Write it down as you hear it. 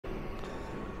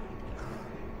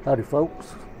Howdy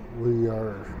folks, we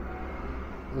are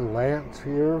Lance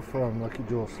here from Lucky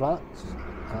Jewel Slots,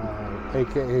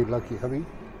 aka Lucky Hubby.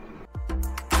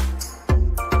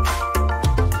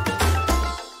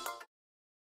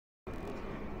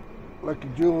 Lucky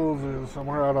Jewels is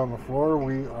somewhere out on the floor.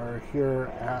 We are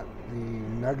here at the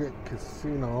Nugget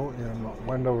Casino in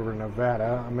Wendover,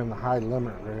 Nevada. I'm in the high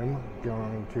limit room,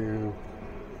 going to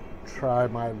try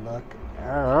my luck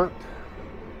at...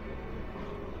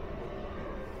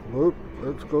 Whoop,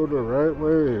 let's go the right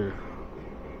way.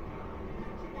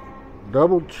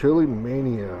 Double Chili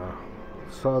Mania.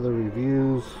 Saw the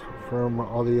reviews from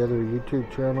all the other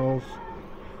YouTube channels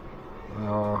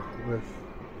on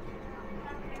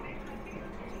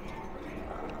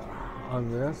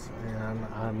this, and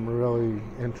I'm really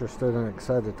interested and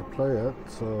excited to play it.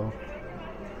 So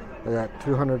I got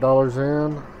 $200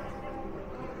 in.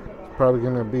 Probably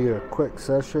going to be a quick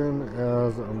session,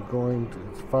 as I'm going to,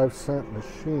 it's 5-cent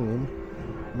machine,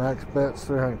 max bet's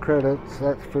 300 credits,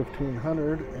 that's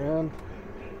 1,500, and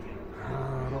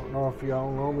I don't know if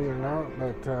y'all know me or not,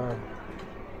 but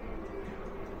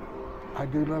I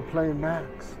do love playing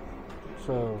max,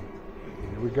 so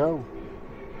here we go.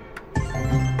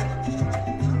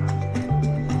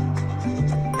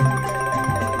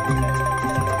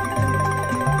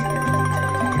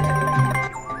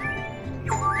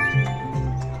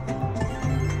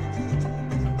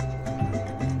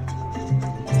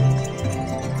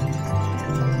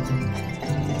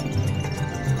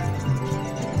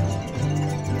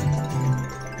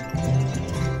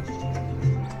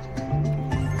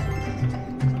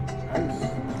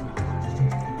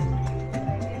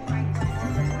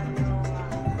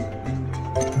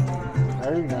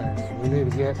 Very nice. We need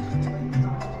to get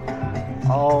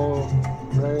all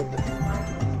red.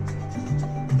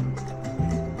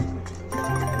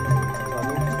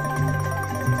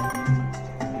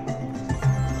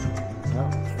 Well,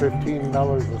 it's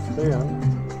 $15 a spin.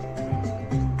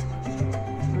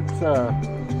 Let's try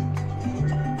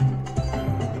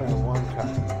one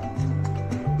time.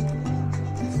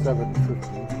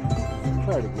 $7.50.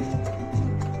 Try it again.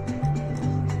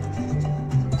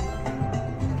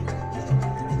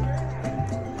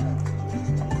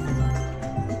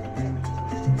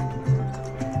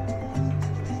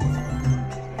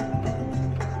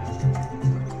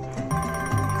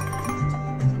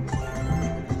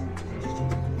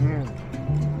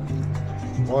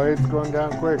 Boy, it's going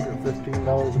down quick at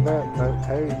 $15 a bet, but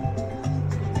hey.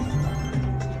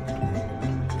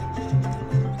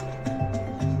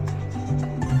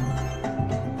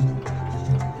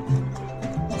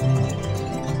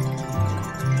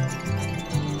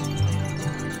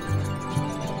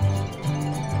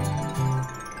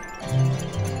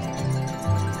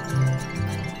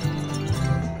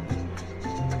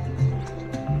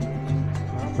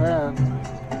 Not bad.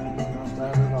 Not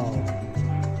bad at all.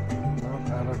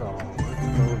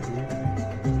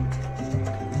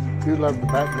 Do love the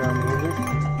background music.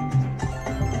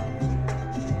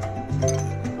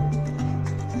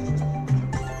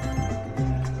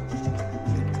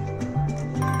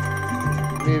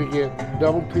 Need to get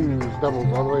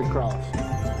doubles all the way across.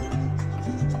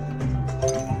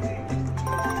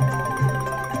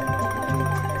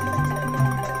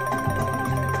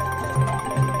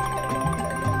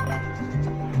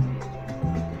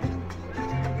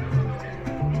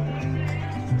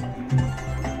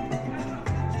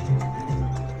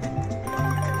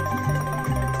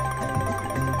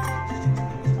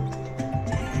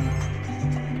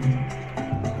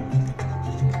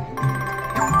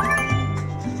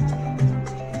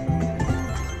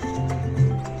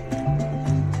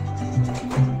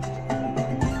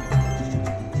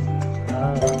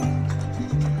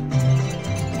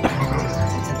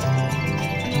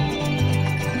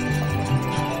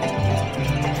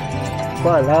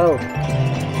 Quite loud.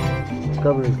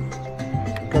 Covers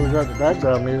out the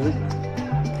background music.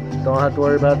 Don't have to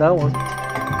worry about that one.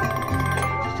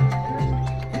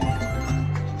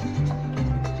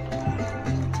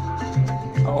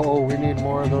 Oh, we need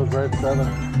more of those red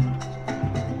 7s.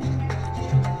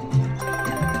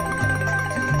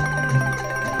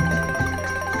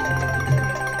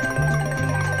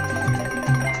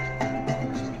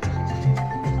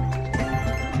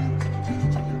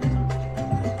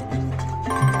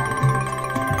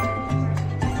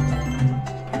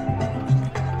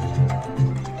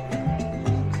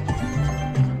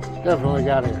 Definitely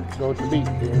got to go with the beat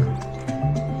here.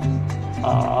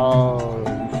 Oh,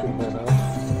 you should bet up.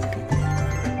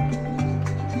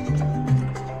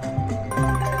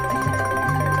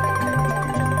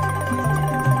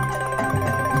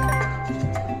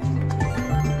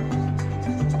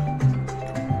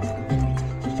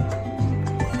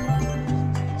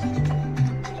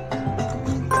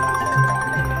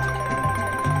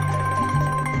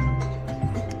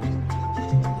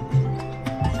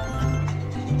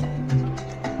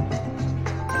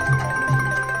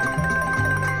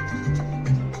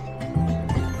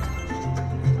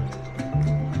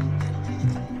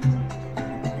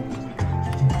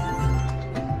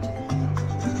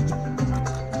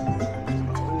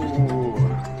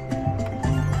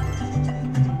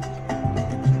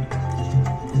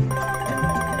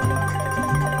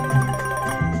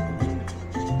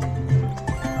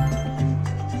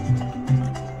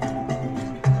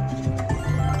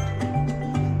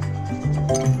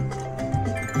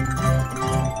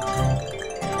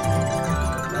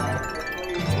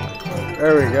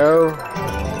 There we go.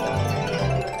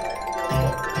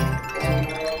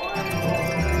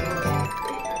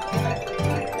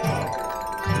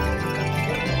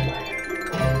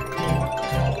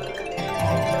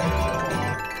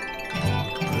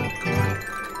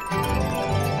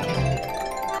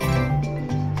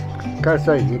 Gotta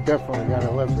say, you definitely gotta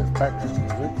love this background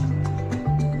music.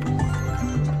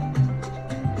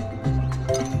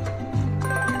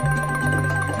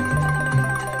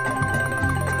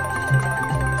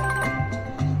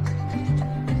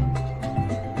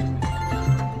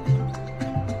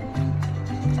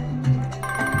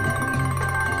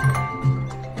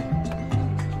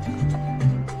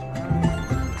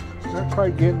 Not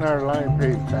quite getting our line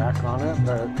page back on it,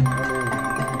 but I mean,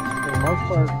 for the most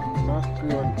part, not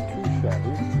doing too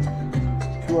shabby.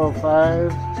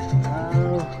 205.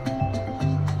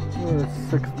 We're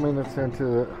 6 minutes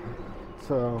into it,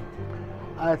 so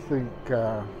I think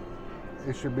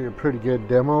it should be a pretty good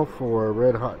demo for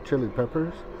red hot chili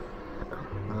peppers.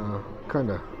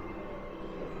 Kind of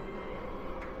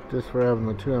just for having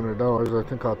the $200. I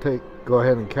think I'll go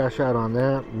ahead and cash out on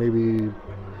that. Maybe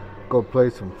go play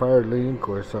some Fire Link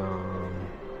or some,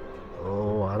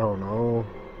 I don't know,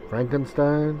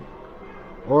 Frankenstein,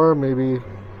 or maybe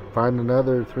find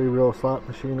another 3-reel slot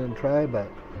machine and try.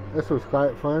 But this was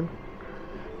quite fun.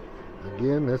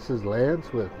 Again, this is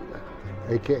Lance with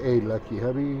aka Lucky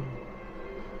Hubby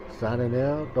signing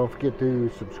out. Don't forget to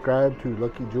subscribe to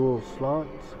Lucky Jewel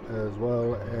Slots, as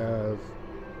well as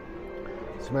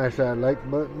smash that like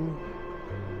button.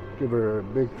 Give her a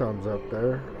big thumbs up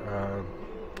there.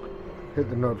 Hit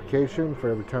the notification for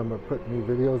every time I put new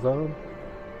videos on.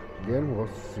 Again, we'll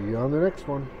see you on the next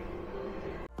one.